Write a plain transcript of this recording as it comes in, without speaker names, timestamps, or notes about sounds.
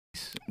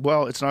place?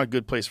 Well, it's not a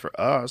good place for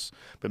us,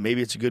 but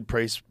maybe it's a good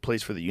place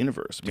for the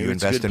universe. Maybe Do you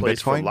it's a invest good in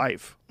place Bitcoin? for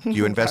life. Do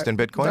you invest in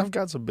Bitcoin? I've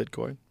got some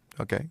Bitcoin.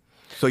 Okay.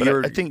 So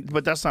But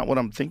but that's not what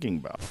I'm thinking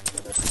about.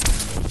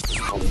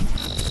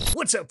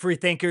 What's up, free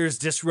thinkers,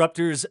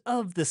 disruptors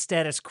of the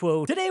status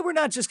quo? Today, we're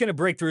not just going to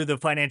break through the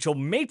financial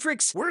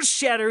matrix, we're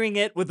shattering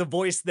it with a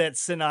voice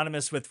that's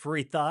synonymous with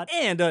free thought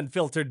and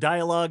unfiltered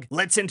dialogue.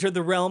 Let's enter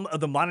the realm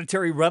of the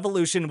monetary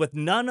revolution with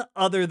none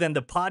other than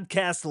the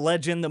podcast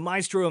legend, the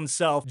maestro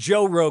himself,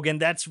 Joe Rogan.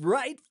 That's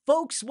right,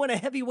 folks. When a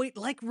heavyweight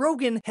like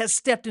Rogan has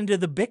stepped into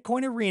the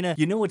Bitcoin arena,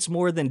 you know it's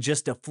more than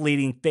just a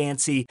fleeting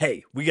fancy,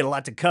 hey, we got a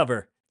lot to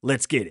cover.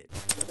 Let's get it.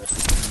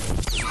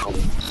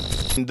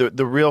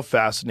 The real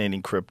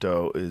fascinating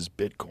crypto is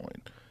Bitcoin.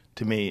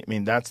 To me, I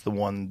mean, that's the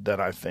one that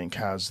I think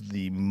has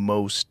the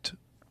most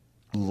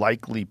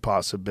likely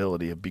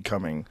possibility of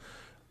becoming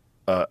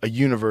a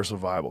universal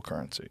viable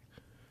currency.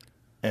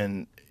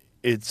 And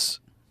it's,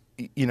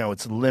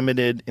 it's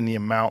limited in the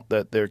amount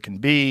that there can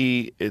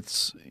be.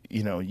 It's,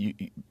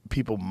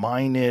 people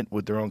mine it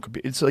with their own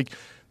computer. It's like,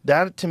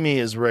 that to me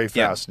is very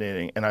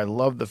fascinating. Yeah. And I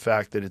love the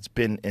fact that it's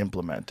been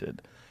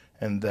implemented.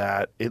 And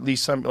that at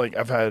least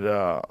I've had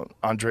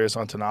Andreas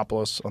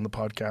Antonopoulos on the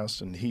podcast,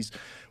 and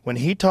when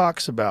he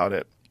talks about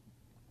it,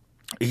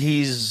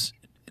 he's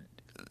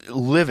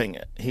living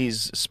it.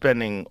 He's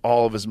spending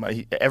all of his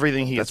money.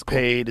 Everything he gets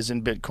paid is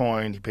in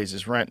Bitcoin. He pays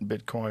his rent in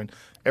Bitcoin.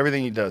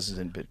 Everything he does is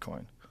in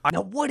Bitcoin.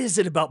 Now, what is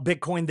it about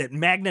Bitcoin that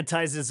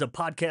magnetizes a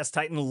podcast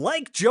titan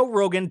like Joe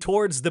Rogan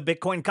towards the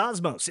Bitcoin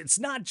cosmos? It's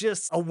not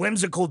just a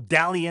whimsical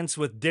dalliance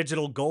with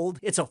digital gold.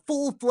 It's a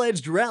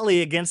full-fledged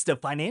rally against a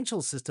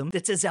financial system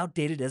that's as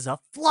outdated as a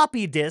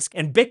floppy disk.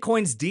 And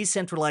Bitcoin's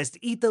decentralized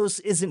ethos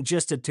isn't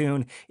just a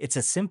tune, it's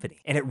a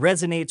symphony. And it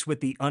resonates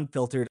with the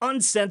unfiltered,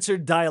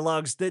 uncensored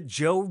dialogues that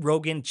Joe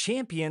Rogan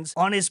champions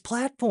on his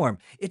platform.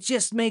 It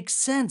just makes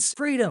sense.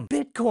 Freedom.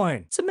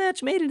 Bitcoin. It's a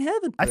match made in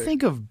heaven. I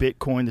think of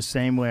Bitcoin the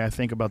same way I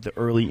think about the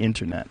early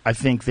internet. I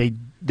think they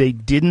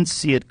didn't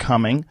see it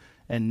coming,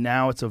 and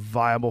now it's a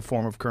viable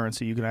form of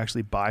currency. You can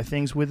actually buy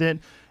things with it,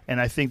 and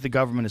I think the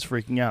government is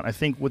freaking out. I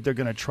think what they're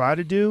going to try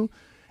to do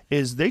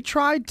is they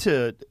tried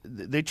to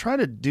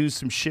do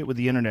some shit with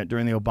the internet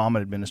during the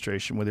Obama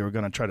administration, where they were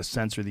going to try to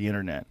censor the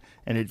internet,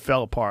 and it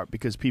fell apart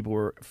because people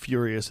were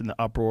furious in the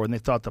uproar, and they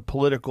thought the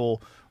political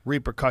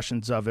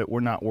repercussions of it were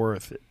not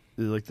worth it.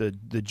 Like the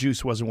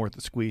juice wasn't worth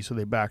the squeeze, so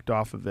they backed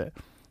off of it.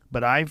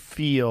 But I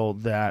feel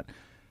that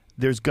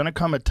there's going to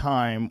come a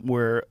time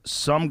where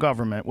some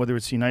government, whether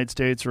it's the United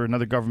States or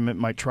another government,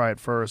 might try it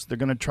first. They're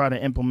going to try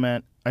to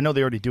implement, I know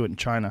they already do it in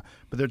China,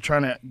 but they're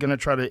going to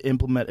try to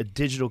implement a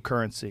digital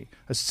currency,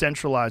 a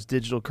centralized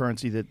digital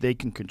currency that they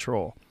can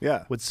control.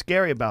 Yeah. What's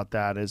scary about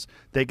that is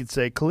they could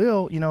say,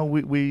 Khalil,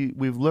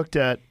 we've looked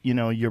at,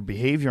 your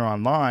behavior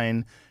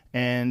online,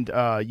 and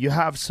you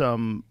have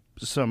some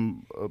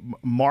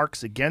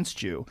marks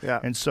against you,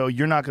 and so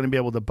you're not going to be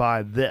able to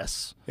buy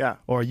this,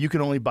 or you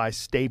can only buy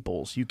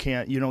staples. You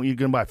can't, you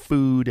can buy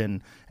food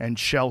and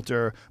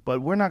shelter,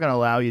 but we're not going to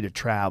allow you to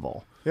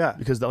travel,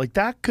 because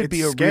that could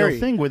be a real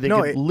thing where they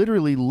could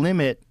literally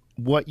limit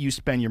what you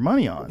spend your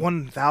money on.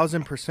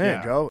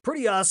 1,000%, Joe.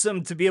 Pretty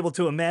awesome to be able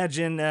to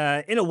imagine,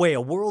 in a way,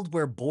 a world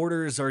where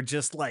borders are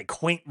just like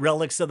quaint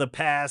relics of the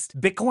past.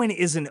 Bitcoin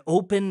is an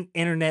open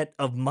internet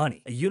of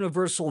money, a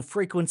universal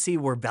frequency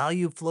where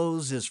value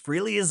flows as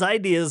freely as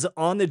ideas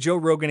on the Joe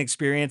Rogan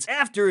Experience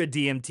after a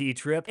DMT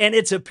trip. And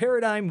it's a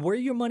paradigm where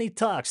your money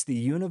talks the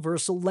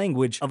universal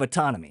language of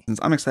autonomy.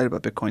 I'm excited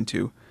about Bitcoin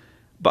too,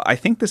 but I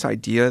think this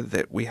idea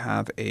that we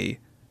have a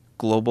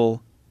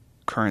global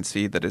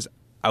currency that is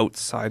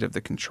outside of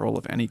the control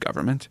of any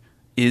government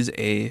is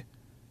a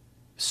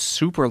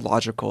super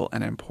logical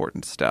and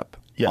important step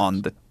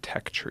on the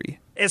tech tree.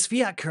 As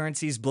fiat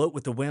currencies bloat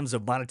with the whims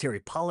of monetary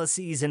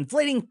policies,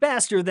 inflating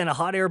faster than a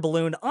hot air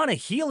balloon on a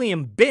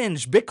helium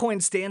binge,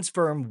 Bitcoin stands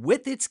firm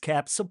with its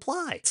capped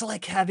supply. It's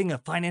like having a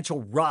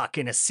financial rock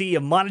in a sea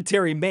of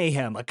monetary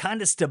mayhem, a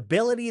kind of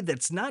stability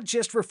that's not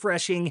just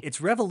refreshing, it's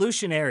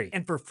revolutionary.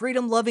 And for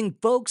freedom-loving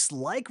folks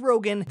like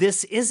Rogan,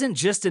 this isn't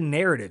just a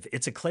narrative,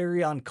 it's a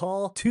clarion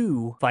call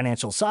to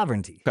financial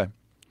sovereignty. Okay.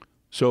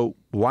 So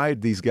why are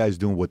these guys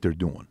doing what they're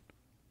doing?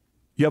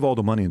 You have all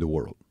the money in the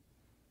world.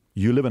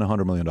 You live in a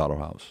 $100 million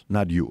house.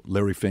 Not you,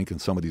 Larry Fink and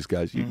some of these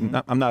guys.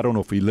 I don't know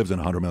if he lives in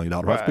a $100 million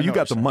house, but you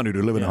got the money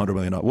to live in a $100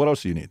 million. What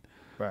else do you need?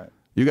 Right.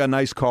 You got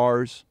nice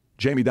cars.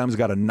 Jamie Dimon's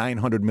got a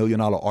 $900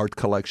 million art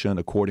collection,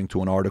 according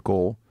to an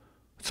article.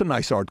 It's a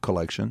nice art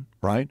collection,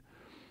 right?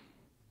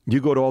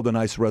 You go to all the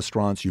nice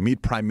restaurants. You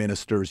meet prime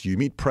ministers. You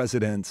meet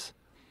presidents.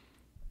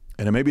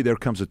 And then maybe there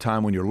comes a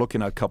time when you're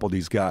looking at a couple of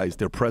these guys,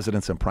 they're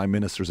presidents and prime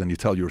ministers, and you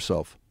tell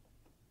yourself,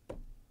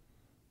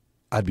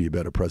 I'd be a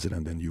better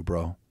president than you,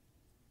 bro.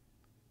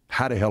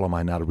 How the hell am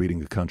I not reading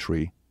the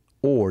country?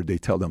 Or they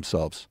tell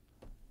themselves,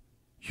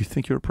 you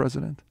think you're a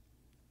president?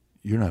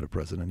 You're not a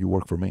president. You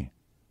work for me.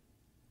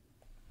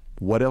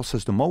 What else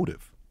is the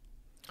motive?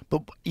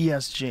 But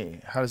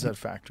ESG, how does that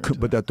factor into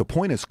But the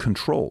point is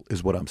control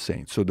is what I'm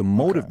saying. So the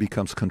motive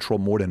becomes control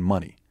more than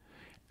money.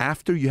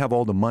 After you have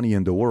all the money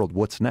in the world,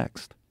 what's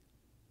next?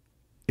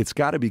 It's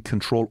got to be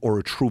control or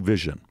a true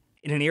vision.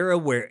 In an era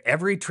where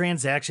every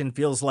transaction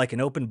feels like an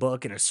open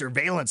book and a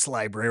surveillance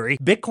library,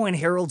 Bitcoin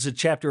heralds a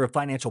chapter of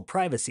financial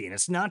privacy. And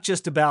it's not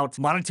just about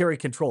monetary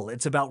control.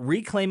 It's about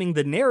reclaiming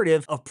the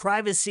narrative of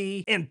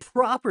privacy and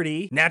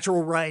property,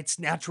 natural rights,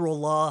 natural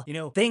law,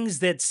 things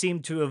that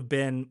seem to have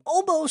been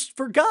almost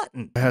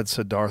forgotten. I had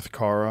Siddharth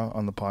Kara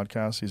on the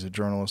podcast. He's a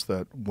journalist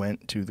that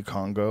went to the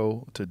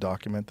Congo to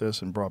document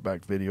this and brought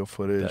back video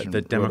footage.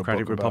 The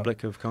Democratic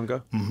Republic of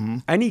Congo? Mm-hmm.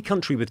 Any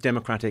country with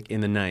democratic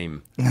in the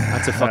name,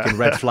 that's a fucking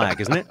red flag,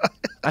 isn't it?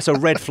 That's a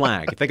red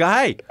flag. If they go,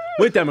 hey,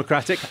 we're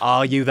democratic.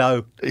 Are you,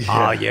 though? Yeah.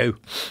 Are you?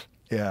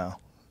 Yeah.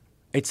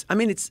 It's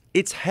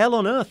hell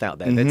on earth out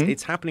there. Mm-hmm.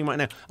 It's happening right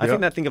now. I think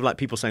that thing of like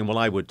people saying, well,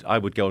 I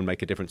would go and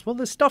make a difference. Well,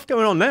 there's stuff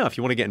going on now if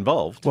you want to get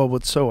involved. Well,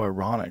 what's so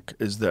ironic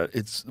is that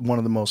it's one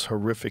of the most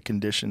horrific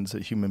conditions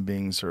that human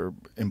beings are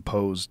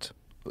imposed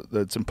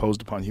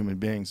upon human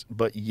beings,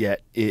 but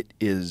yet it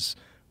is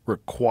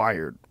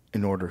required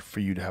in order for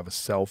you to have a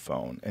cell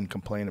phone and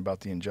complain about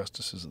the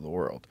injustices of the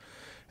world.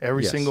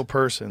 Every single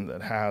person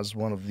that has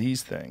one of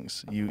these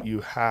things,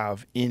 you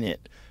have in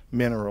it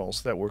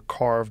minerals that were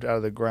carved out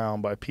of the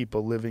ground by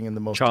people living in the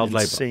most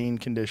insane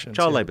conditions.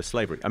 Child labor,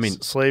 slavery. I mean,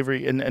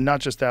 slavery, and not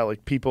just that,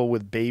 like people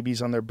with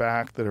babies on their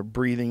back that are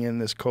breathing in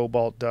this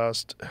cobalt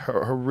dust,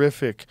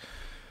 horrific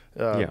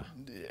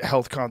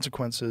health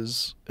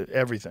consequences,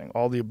 everything,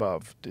 all the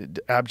above.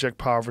 Abject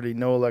poverty,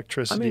 no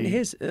electricity. I mean,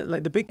 here's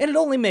like the big... And it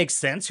only makes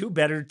sense. Who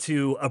better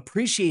to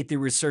appreciate the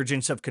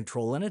resurgence of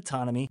control and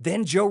autonomy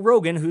than Joe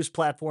Rogan, whose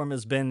platform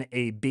has been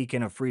a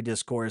beacon of free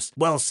discourse,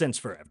 well, since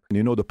forever.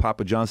 And the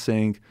Papa John's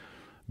saying,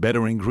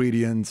 better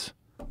ingredients,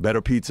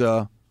 better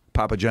pizza,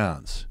 Papa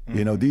John's.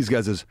 Mm-hmm. These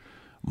guys is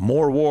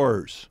more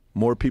wars,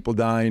 more people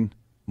dying,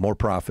 more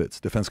profits,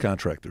 defense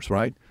contractors,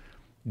 right?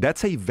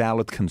 That's a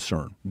valid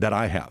concern that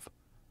I have.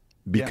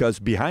 Because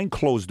behind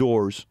closed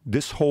doors,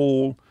 this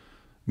whole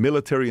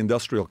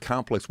military-industrial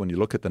complex, when you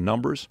look at the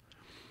numbers,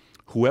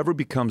 whoever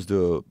becomes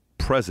the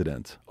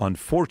president,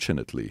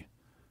 unfortunately,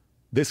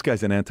 this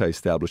guy's an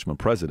anti-establishment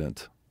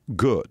president.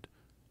 Good.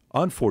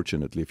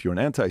 Unfortunately, if you're an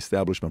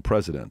anti-establishment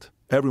president,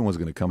 everyone's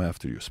going to come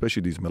after you,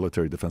 especially these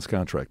military defense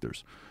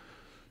contractors.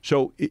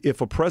 So if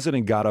a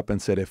president got up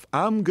and said, if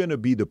I'm going to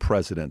be the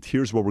president,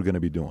 here's what we're going to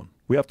be doing.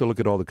 We have to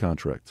look at all the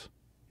contracts.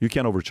 You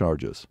can't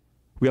overcharge us.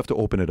 We have to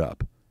open it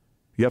up.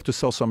 You have to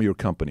sell some of your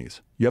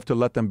companies. You have to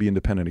let them be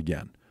independent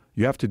again.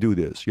 You have to do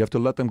this. You have to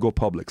let them go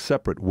public,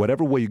 separate,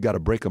 whatever way you got to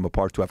break them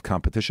apart to have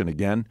competition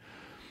again,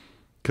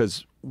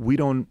 because we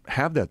don't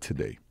have that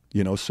today.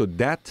 So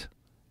that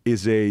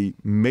is a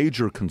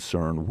major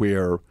concern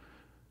where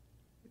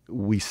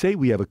we say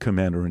we have a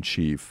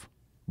commander-in-chief,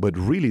 but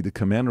really the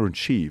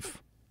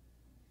commander-in-chief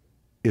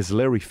is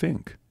Larry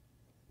Fink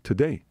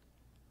today.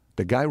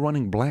 The guy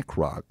running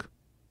BlackRock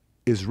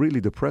is really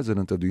the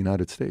president of the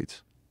United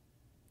States.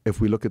 If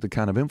we look at the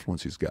kind of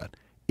influence he's got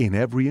in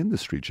every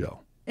industry,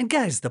 Joe. And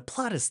guys, the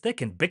plot is thick,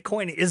 and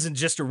Bitcoin isn't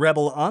just a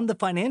rebel on the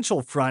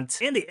financial front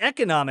and the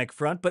economic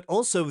front, but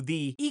also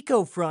the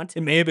eco front.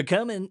 It may have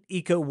become an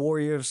eco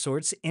warrior of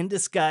sorts in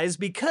disguise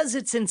because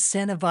it's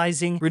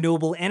incentivizing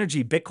renewable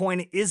energy.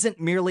 Bitcoin isn't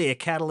merely a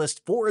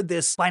catalyst for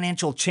this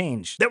financial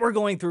change that we're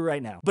going through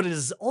right now, but it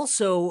is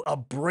also a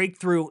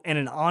breakthrough and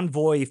an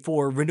envoy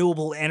for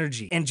renewable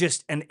energy and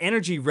just an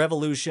energy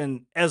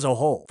revolution as a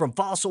whole. From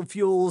fossil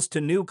fuels to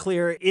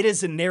nuclear, it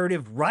is a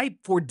narrative ripe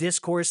for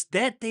discourse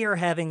that they are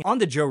having on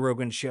the Joe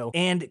Rogan Show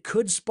and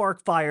could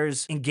spark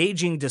fires,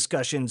 engaging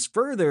discussions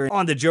further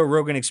on the Joe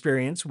Rogan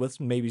Experience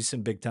with maybe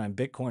some big-time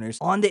Bitcoiners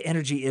on the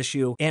energy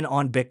issue and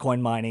on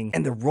Bitcoin mining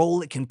and the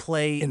role it can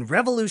play in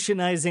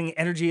revolutionizing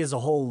energy as a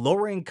whole,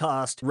 lowering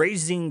cost,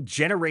 raising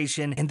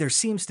generation, and there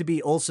seems to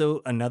be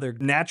also another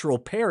natural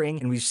pairing,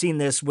 and we've seen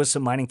this with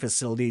some mining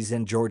facilities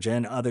in Georgia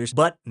and others,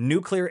 but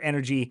nuclear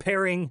energy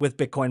pairing with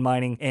Bitcoin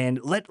mining.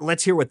 And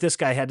let's hear what this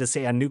guy had to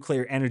say on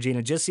nuclear energy, and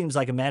it just seems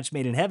like a match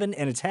made in heaven,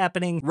 and it's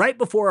happening right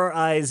before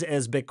our eyes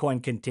as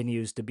Bitcoin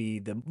continues to be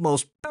the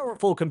most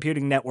powerful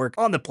computing network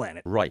on the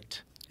planet. Right.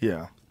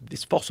 Yeah.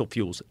 This fossil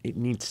fuels, it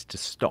needs to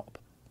stop.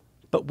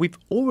 But we've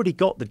already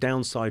got the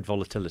downside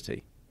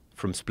volatility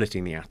from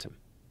splitting the atom.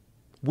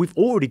 We've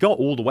already got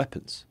all the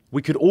weapons.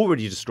 We could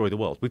already destroy the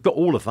world. We've got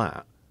all of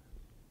that.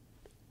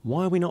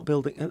 Why are we not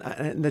building?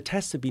 And the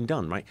tests have been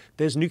done, right?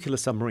 There's nuclear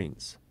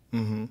submarines.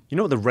 Mm-hmm. You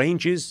know what the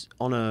range is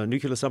on a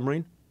nuclear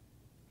submarine?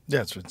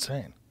 Yeah, it's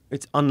insane.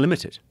 It's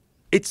unlimited.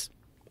 It's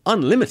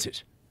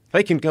unlimited.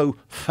 They can go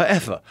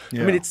forever.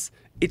 Yeah. I mean,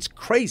 it's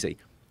crazy.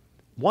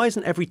 Why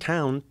isn't every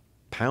town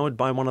powered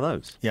by one of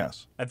those?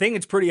 Yes. I think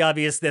it's pretty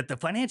obvious that the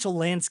financial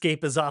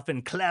landscape is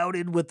often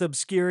clouded with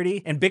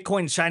obscurity, and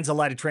Bitcoin shines a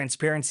light of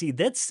transparency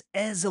that's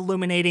as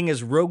illuminating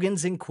as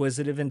Rogan's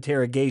inquisitive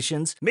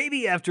interrogations.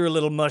 Maybe after a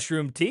little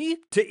mushroom tea,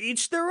 to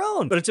each their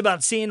own. But it's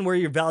about seeing where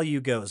your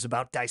value goes,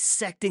 about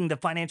dissecting the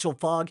financial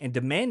fog and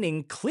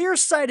demanding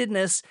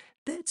clear-sightedness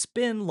that's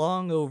been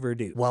long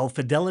overdue. While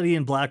Fidelity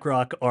and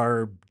BlackRock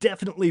are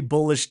definitely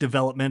bullish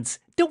developments,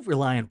 Don't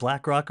rely on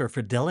BlackRock or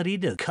Fidelity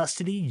to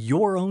custody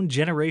your own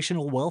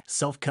generational wealth.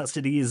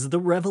 Self-custody is the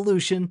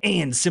revolution.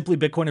 And Simply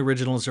Bitcoin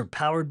Originals are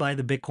powered by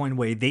the Bitcoin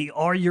Way. They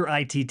are your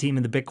IT team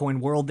in the Bitcoin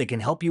world. They can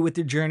help you with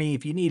your journey.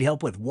 If you need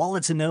help with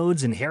wallets and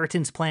nodes,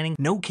 inheritance planning,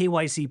 no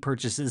KYC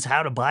purchases,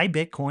 how to buy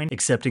Bitcoin,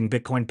 accepting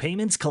Bitcoin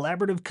payments,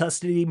 collaborative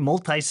custody,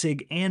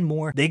 multi-sig, and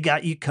more, they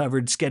got you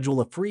covered.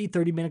 Schedule a free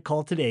 30-minute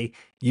call today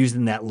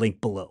using that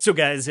link below. So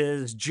guys,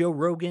 as Joe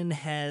Rogan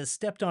has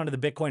stepped onto the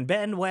Bitcoin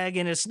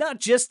bandwagon, it's not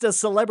just a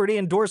celebrity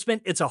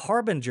endorsement, it's a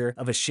harbinger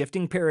of a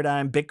shifting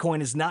paradigm.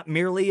 Bitcoin is not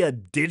merely a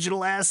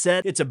digital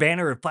asset, it's a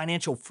banner of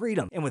financial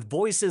freedom. And with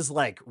voices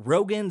like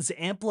Rogan's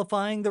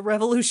amplifying the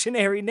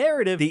revolutionary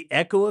narrative, the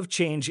echo of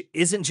change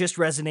isn't just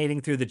resonating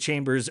through the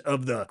chambers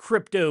of the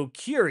crypto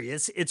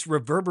curious, it's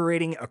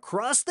reverberating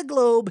across the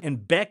globe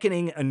and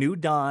beckoning a new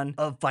dawn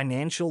of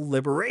financial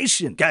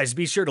liberation. Guys,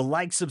 be sure to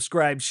like,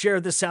 subscribe, share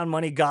the Sound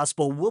Money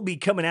Gospel. We'll be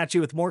coming at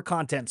you with more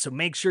content, so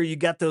make sure you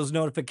got those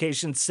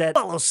notifications set.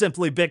 Follow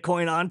Simply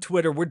Bitcoin on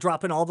Twitter. We're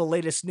dropping all the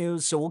latest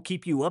news, so we'll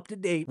keep you up to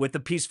date with the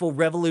peaceful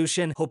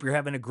revolution. Hope you're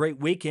having a great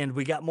weekend.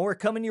 We got more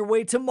coming your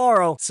way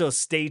tomorrow, so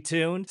stay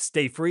tuned,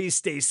 stay free,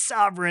 stay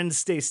sovereign,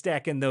 stay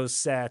stacking those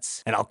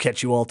sats, and I'll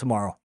catch you all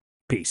tomorrow.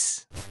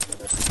 Peace.